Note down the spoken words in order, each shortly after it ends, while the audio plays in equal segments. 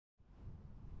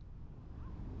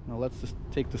Now let's just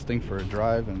take this thing for a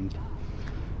drive and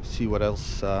see what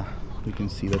else we can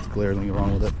see that's glaringly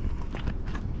wrong with it.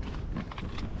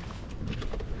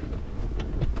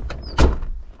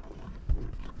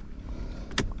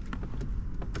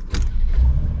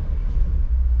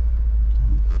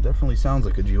 Definitely sounds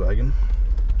like a G-Wagon.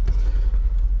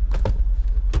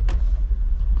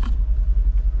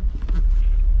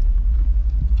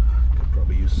 Could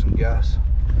probably use some gas,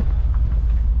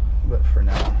 but for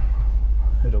now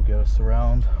it'll get us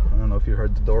around. I don't know if you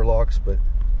heard the door locks, but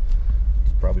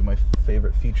it's probably my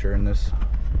favorite feature in this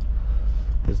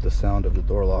is the sound of the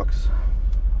door locks.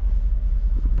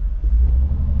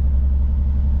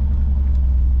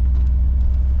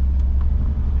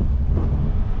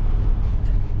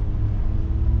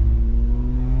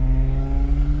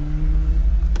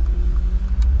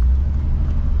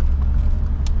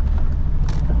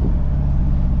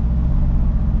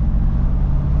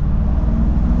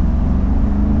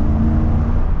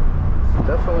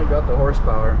 Definitely got the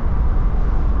horsepower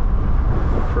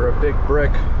for a big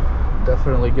brick.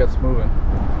 Definitely gets moving.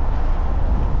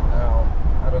 Now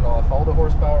I don't know if all the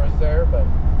horsepower is there, but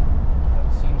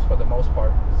it seems for the most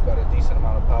part it's got a decent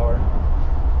amount of power.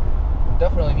 It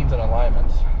definitely needs an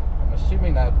alignment. I'm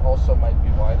assuming that also might be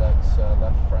why that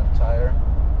left front tire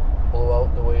blew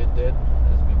out the way it did,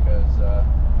 is because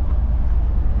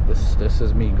this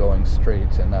is me going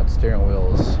straight and that steering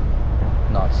wheel is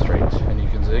not straight, and you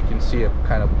can see it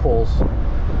kind of pulls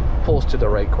to the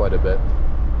right quite a bit.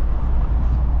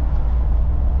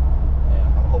 Yeah,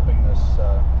 I'm hoping this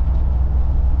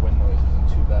wind noise isn't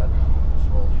too bad. Just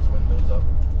roll these windows up.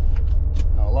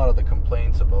 Now a lot of the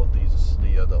complaints about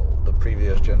the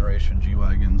previous generation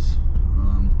G-Wagons,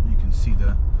 you can see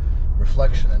the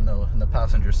reflection in the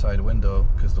passenger side window,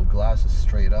 because the glass is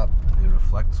straight up, it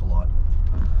reflects a lot.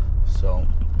 So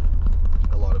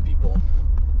a lot of people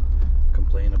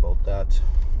complain about that,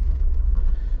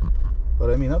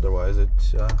 but I mean otherwise it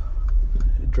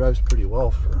drives pretty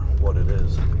well for what it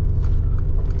is.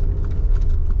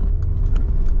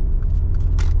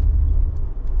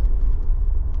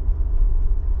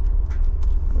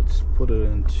 Let's put it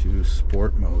into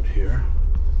sport mode here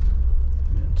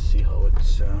and see how it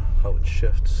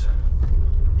shifts.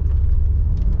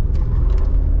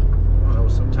 Oh, that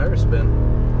was some tire spin.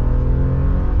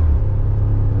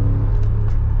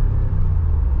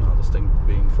 Thing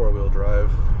being four-wheel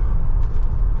drive,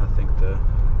 I think the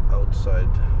outside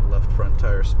left front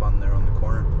tire spun there on the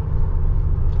corner.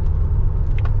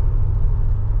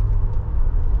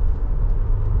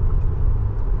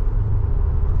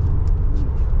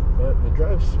 But it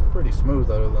drives pretty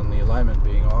smooth other than the alignment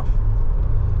being off.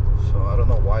 So I don't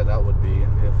know why that would be.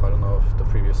 I don't know if the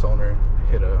previous owner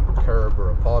hit a curb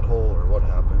or a pothole or what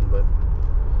happened, but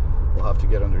we'll have to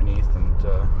get underneath and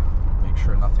make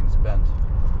sure nothing's bent.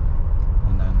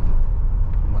 And then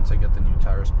once I get the new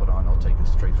tires put on, I'll take it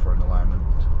straight for an alignment,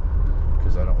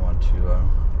 because I don't want to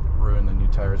ruin the new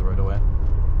tires right away.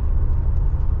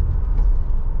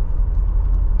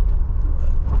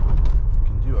 But I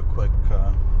can do a quick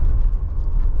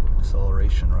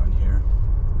acceleration run here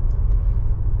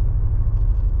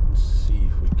and see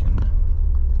if we can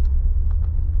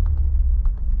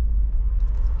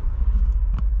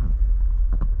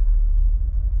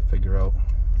figure out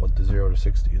what the 0 to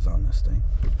 60 is on this thing.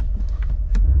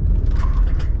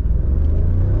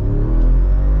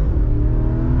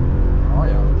 Oh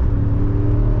yeah,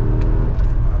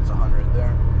 that's 100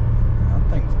 there. That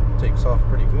thing takes off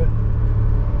pretty good.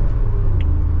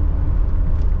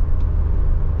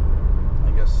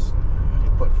 I guess if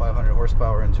you put 500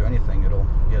 horsepower into anything, it'll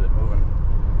get it moving,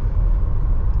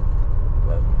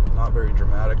 but not very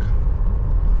dramatic.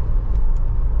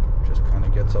 Just kind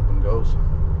of gets up and goes.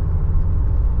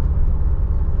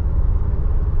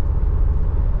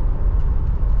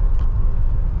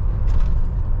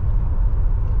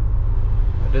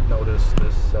 I did notice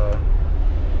this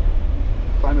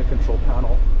climate control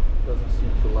panel doesn't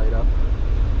seem to light up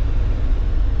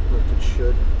like it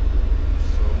should,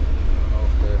 so I don't know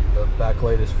if the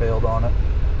backlight has failed on it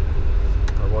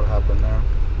or what happened there.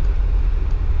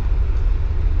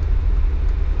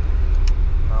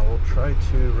 Now we'll try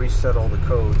to reset all the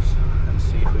codes and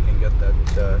see if we can get that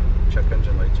check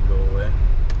engine light to go away,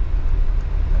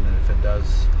 and then if it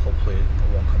does, hopefully it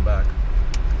won't come back,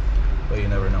 but you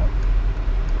never know.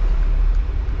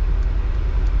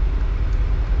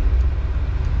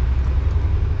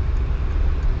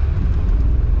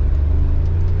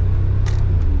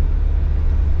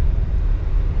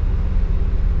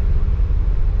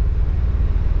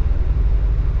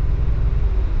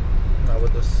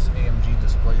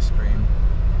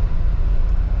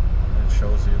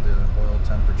 Shows you the oil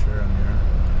temperature and your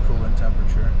coolant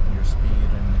temperature, your speed,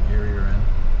 and the gear you're in.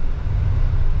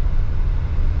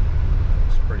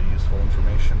 It's pretty useful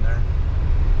information there.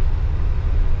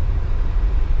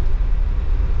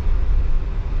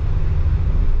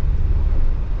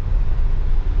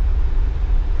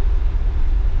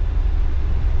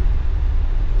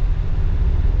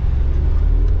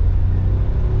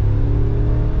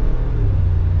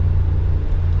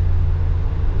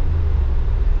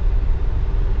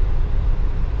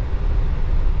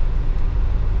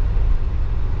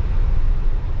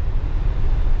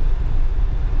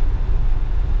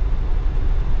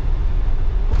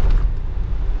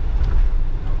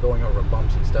 Going over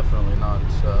bumps, it's definitely not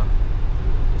the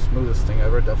smoothest thing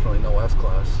ever, definitely no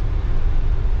S-Class,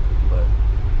 but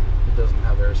it doesn't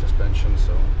have air suspension,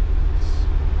 so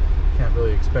can't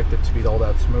really expect it to be all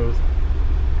that smooth.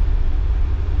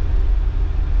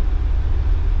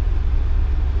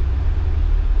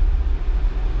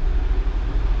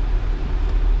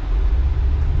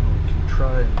 We can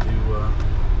try and do a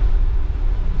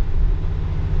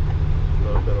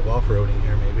little bit of off-roading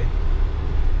here maybe.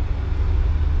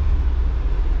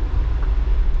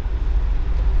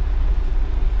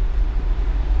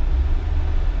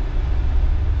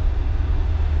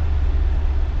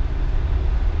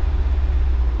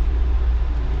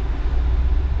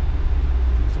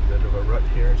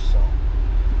 Here, so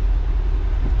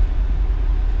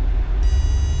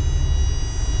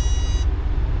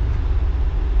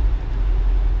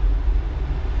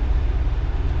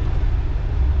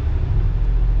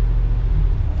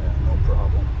yeah, no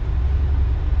problem.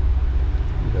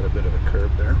 We got a bit of a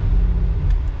curb there.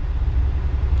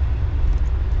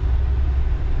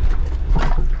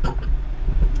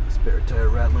 Spare tire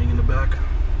rattling in the back,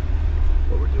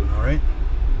 but we're doing all right.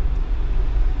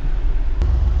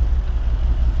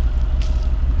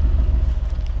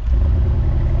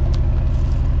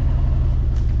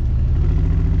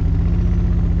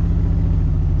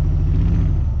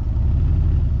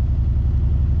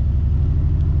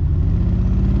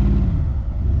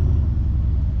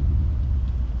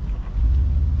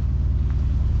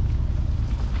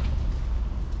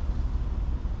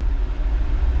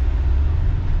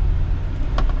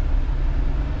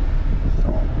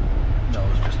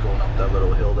 That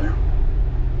little hill there.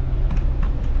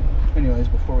 Anyways,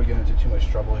 before we get into too much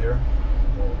trouble here,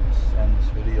 we'll end this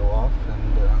video off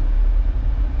and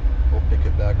we'll pick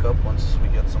it back up once we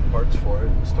get some parts for it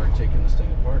and start taking this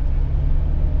thing apart.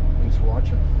 Thanks for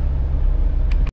watching.